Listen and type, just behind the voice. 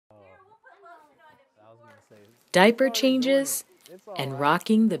diaper changes, and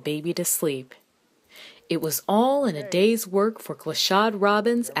rocking the baby to sleep. It was all in a day's work for Glashad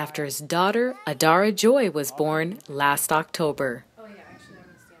Robbins after his daughter, Adara Joy, was born last October.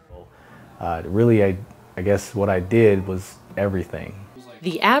 Really, I guess what I did was everything.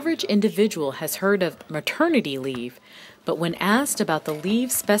 The average individual has heard of maternity leave, but when asked about the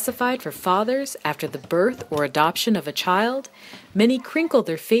leave specified for fathers after the birth or adoption of a child, many crinkle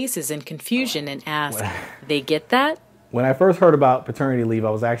their faces in confusion and ask, they get that? When I first heard about paternity leave,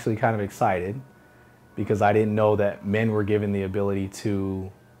 I was actually kind of excited because I didn't know that men were given the ability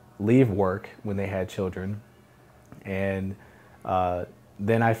to leave work when they had children. And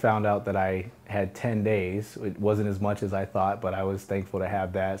then I found out that I had 10 days. It wasn't as much as I thought, but I was thankful to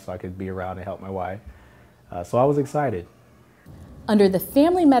have that so I could be around and help my wife. So I was excited. Under the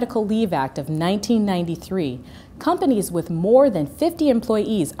Family Medical Leave Act of 1993, companies with more than 50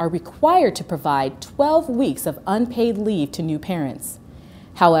 employees are required to provide 12 weeks of unpaid leave to new parents.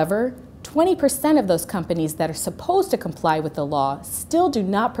 However, 20% of those companies that are supposed to comply with the law still do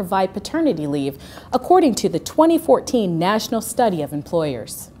not provide paternity leave, according to the 2014 National Study of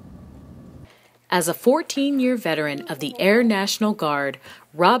Employers. As a 14-year veteran of the Air National Guard,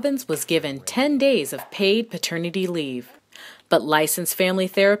 Robbins was given 10 days of paid paternity leave. But licensed family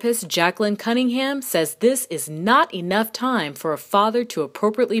therapist Jacqueline Cunningham says this is not enough time for a father to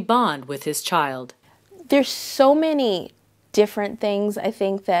appropriately bond with his child. There's so many different things I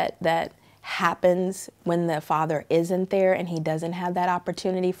think that happens when the father isn't there and he doesn't have that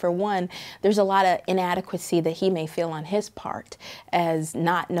opportunity. For one, there's a lot of inadequacy that he may feel on his part as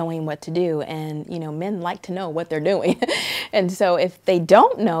not knowing what to do, and you know, men like to know what they're doing. And so if they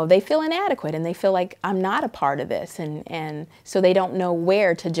don't know, they feel inadequate and they feel like I'm not a part of this, and so they don't know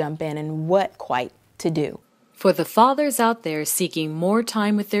where to jump in and what quite to do. For the fathers out there seeking more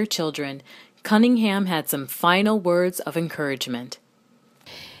time with their children, Cunningham had some final words of encouragement.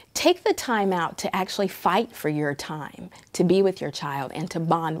 Take the time out to actually fight for your time to be with your child and to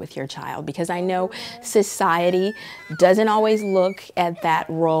bond with your child, because I know society doesn't always look at that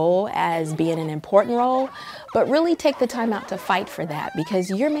role as being an important role, but really take the time out to fight for that, because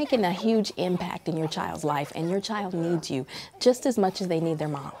you're making a huge impact in your child's life and your child needs you just as much as they need their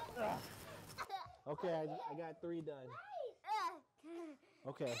mom. Okay, I got 3 done.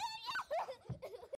 Okay.